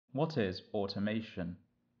What is automation?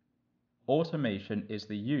 Automation is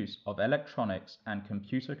the use of electronics and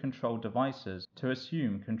computer-controlled devices to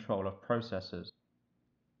assume control of processes.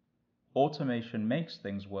 Automation makes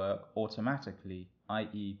things work automatically,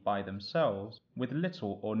 i.e. by themselves, with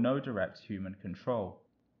little or no direct human control.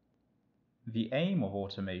 The aim of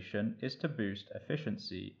automation is to boost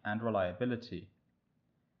efficiency and reliability.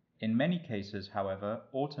 In many cases, however,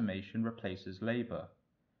 automation replaces labor.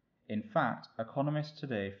 In fact, economists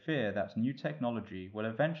today fear that new technology will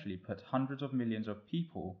eventually put hundreds of millions of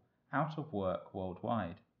people out of work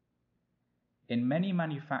worldwide. In many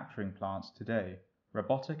manufacturing plants today,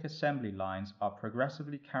 robotic assembly lines are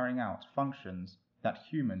progressively carrying out functions that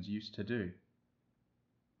humans used to do.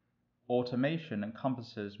 Automation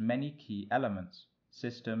encompasses many key elements,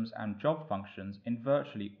 systems, and job functions in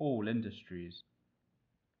virtually all industries.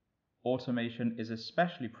 Automation is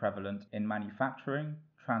especially prevalent in manufacturing,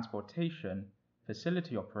 transportation,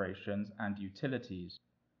 facility operations, and utilities.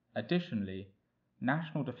 Additionally,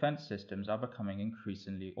 national defense systems are becoming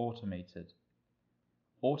increasingly automated.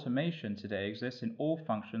 Automation today exists in all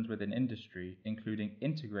functions within industry, including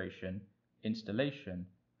integration, installation,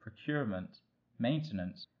 procurement,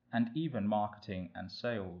 maintenance, and even marketing and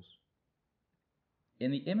sales.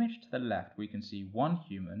 In the image to the left, we can see one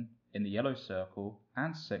human in the yellow circle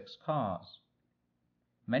and 6 cars.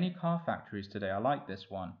 Many car factories today are like this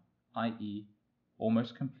one, i.e.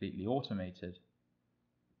 almost completely automated.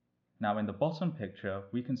 Now in the bottom picture,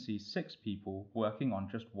 we can see 6 people working on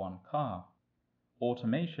just one car.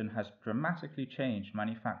 Automation has dramatically changed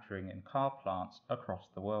manufacturing in car plants across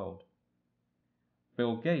the world.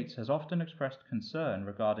 Bill Gates has often expressed concern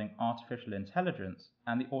regarding artificial intelligence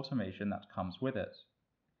and the automation that comes with it.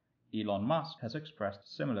 Elon Musk has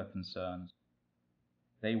expressed similar concerns.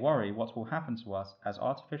 They worry what will happen to us as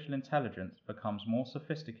artificial intelligence becomes more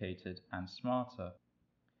sophisticated and smarter.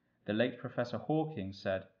 The late Professor Hawking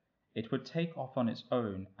said, "It would take off on its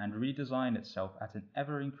own and redesign itself at an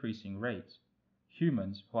ever-increasing rate.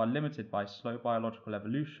 Humans, who are limited by slow biological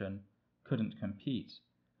evolution, couldn't compete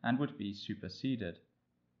and would be superseded."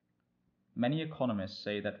 Many economists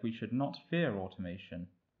say that we should not fear automation.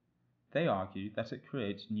 They argue that it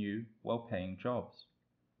creates new, well-paying jobs.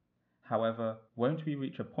 However, won't we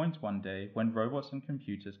reach a point one day when robots and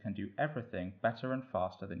computers can do everything better and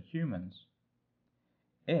faster than humans?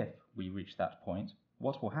 If we reach that point,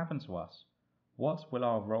 what will happen to us? What will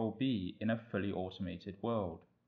our role be in a fully automated world?